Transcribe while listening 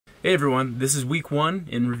Hey everyone, this is week 1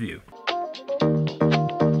 in review. We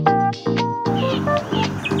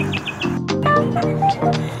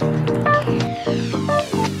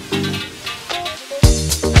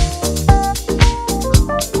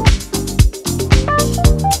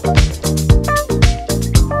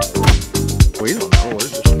don't know, we're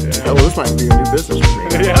just, well, this might be a new business for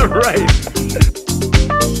me. Yeah, right.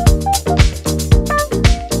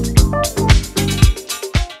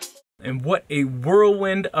 And what a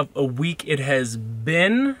whirlwind of a week it has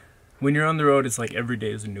been. When you're on the road, it's like every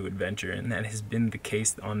day is a new adventure, and that has been the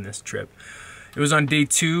case on this trip. It was on day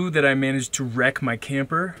 2 that I managed to wreck my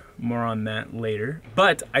camper. More on that later.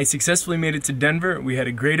 But I successfully made it to Denver. We had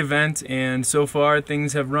a great event, and so far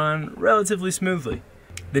things have run relatively smoothly.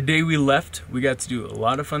 The day we left, we got to do a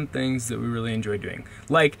lot of fun things that we really enjoyed doing.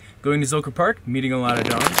 Like going to ZilkerBarking, meeting a lot of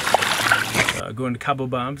dogs, going to Cabo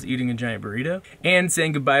Bob's, eating a giant burrito, and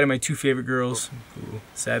saying goodbye to my 2 favorite girls, who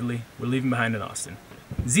sadly we're leaving behind in Austin.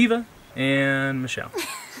 Ziva and Michelle.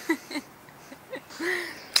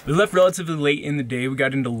 We left relatively late in the day. We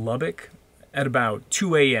got into Lubbock at about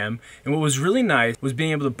 2 a.m. and what was really nice was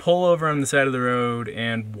being able to pull over on the side of the road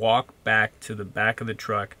and walk back to the back of the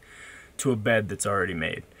truck to a bed that's already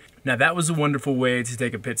made. Now that was a wonderful way to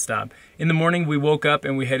take a pit stop. In the morning we woke up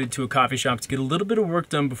and we headed to a coffee shop to get a little bit of work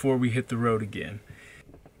done before we hit the road again.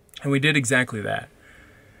 And we did exactly that.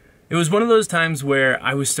 It was one of those times where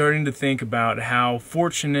I was starting to think about how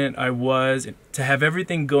fortunate I was to have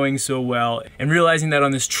everything going so well, and realizing that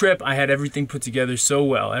on this trip I had everything put together so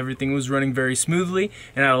well. Everything was running very smoothly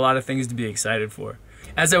and I had a lot of things to be excited for.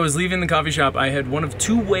 As I was leaving the coffee shop, I had one of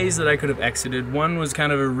 2 ways that I could have exited. One was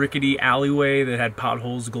kind of a rickety alleyway that had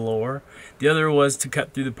potholes galore. The other was to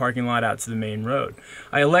cut through the parking lot out to the main road.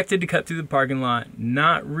 I elected to cut through the parking lot,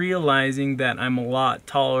 not realizing that I'm a lot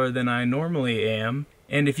taller than I normally am.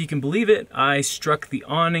 And if you can believe it, I struck the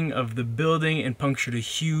awning of the building and punctured a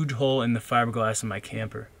huge hole in the fiberglass of my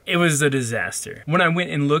camper. It was a disaster. When I went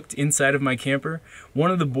and looked inside of my camper,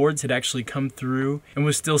 one of the boards had actually come through and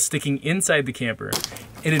was still sticking inside the camper.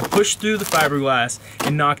 It had pushed through the fiberglass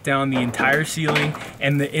and knocked down the entire ceiling,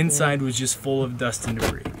 and the inside was just full of dust and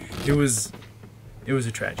debris. It was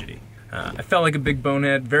a tragedy. I felt like a big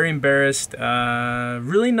bonehead, very embarrassed,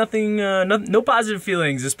 really nothing, no positive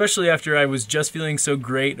feelings, especially after I was just feeling so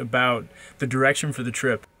great about the direction for the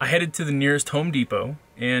trip. I headed to the nearest Home Depot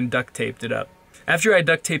and duct taped it up. After I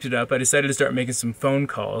duct taped it up, I decided to start making some phone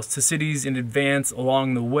calls to cities in advance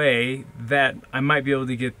along the way that I might be able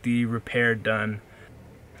to get the repair done.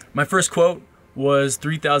 My first quote was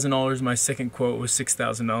 $3,000, my second quote was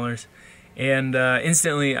 $6,000. And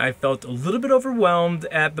instantly I felt a little bit overwhelmed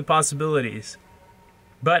at the possibilities.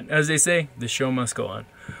 But as they say, the show must go on.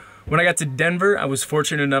 When I got to Denver, I was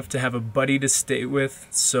fortunate enough to have a buddy to stay with,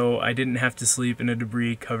 so I didn't have to sleep in a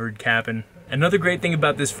debris-covered cabin. Another great thing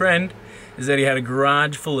about this friend is that he had a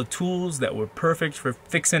garage full of tools that were perfect for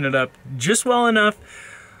fixing it up just well enough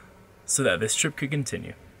so that this trip could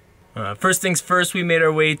continue. First things first, we made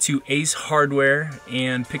our way to Ace Hardware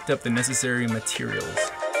and picked up the necessary materials.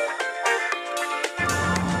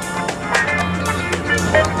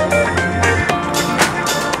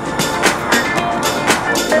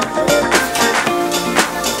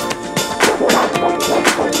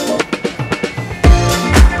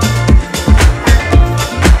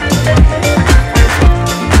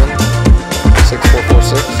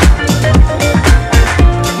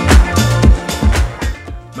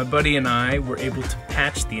 My buddy and I were able to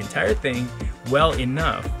patch the entire thing well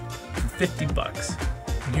enough for 50 bucks.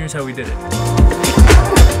 And here's how we did it.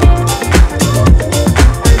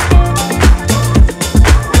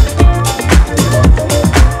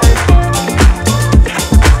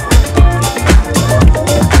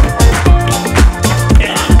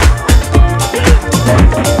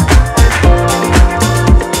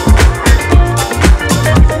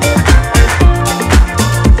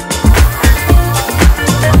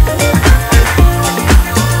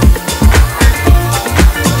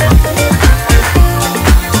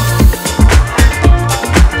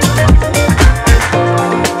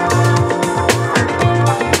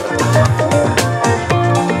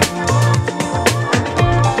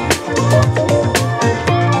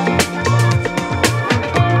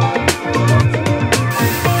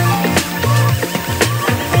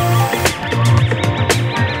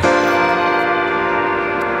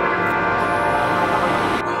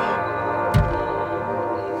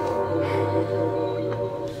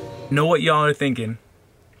 Know what y'all are thinking?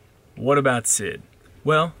 What about Sid?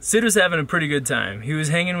 Well, Sid was having a pretty good time. He was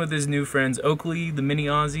hanging with his new friends Oakley, the mini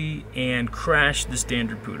Aussie, and Crash, the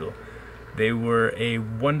standard poodle. They were a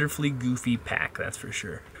wonderfully goofy pack, that's for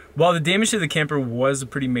sure. While the damage to the camper was a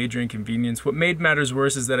pretty major inconvenience, what made matters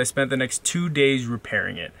worse is that I spent the next 2 days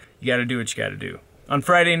repairing it. You gotta do what you gotta do. On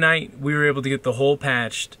Friday night, we were able to get the hole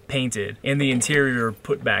patched, painted, and the interior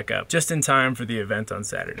put back up, just in time for the event on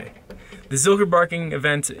Saturday. The ZilkerBarking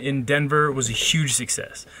event in Denver was a huge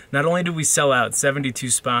success. Not only did we sell out 72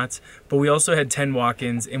 spots, but we also had 10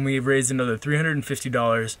 walk-ins, and we raised another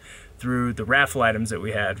 $350 through the raffle items that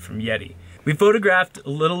we had from Yeti. We photographed a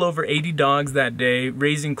little over 80 dogs that day,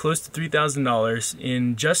 raising close to $3,000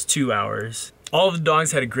 in just 2 hours. All of the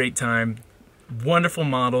dogs had a great time. Wonderful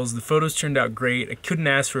models. The photos turned out great. I couldn't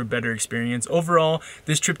ask for a better experience. Overall,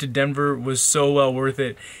 this trip to Denver was so well worth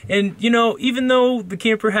it. And you know, even though the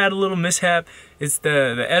camper had a little mishap, it's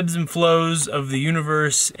the ebbs and flows of the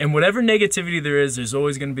universe, and whatever negativity there is, there's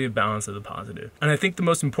always going to be a balance of the positive. And I think the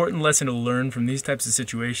most important lesson to learn from these types of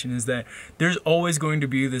situations is that there's always going to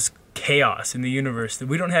be this chaos in the universe that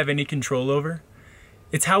we don't have any control over.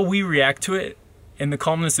 It's how we react to it and the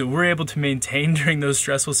calmness that we're able to maintain during those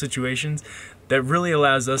stressful situations that really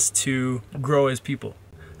allows us to grow as people.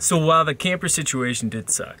 So while the camper situation did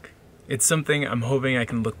suck, it's something I'm hoping I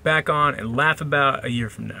can look back on and laugh about a year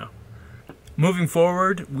from now. Moving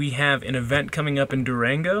forward, we have an event coming up in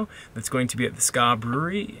Durango that's going to be at the Ska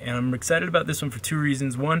Brewery, and I'm excited about this one for 2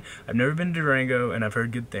 reasons. 1, I've never been to Durango and I've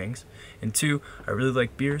heard good things. And 2, I really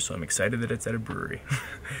like beer, so I'm excited that it's at a brewery.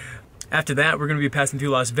 After that, we're going to be passing through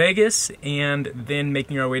Las Vegas and then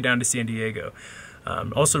making our way down to San Diego.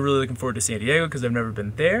 Also really looking forward to San Diego because I've never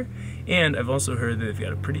been there, and I've also heard that they've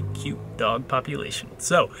got a pretty cute dog population.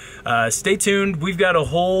 So stay tuned. We've got a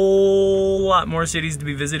whole lot more cities to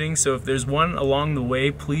be visiting, so if there's one along the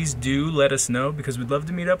way, please do let us know because we'd love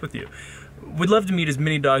to meet up with you. We'd love to meet as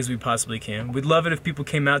many dogs as we possibly can. We'd love it if people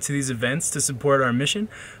came out to these events to support our mission,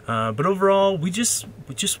 but overall, we just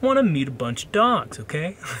want to meet a bunch of dogs,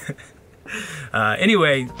 okay?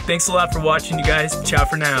 Anyway, thanks a lot for watching, you guys. Ciao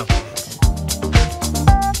for now.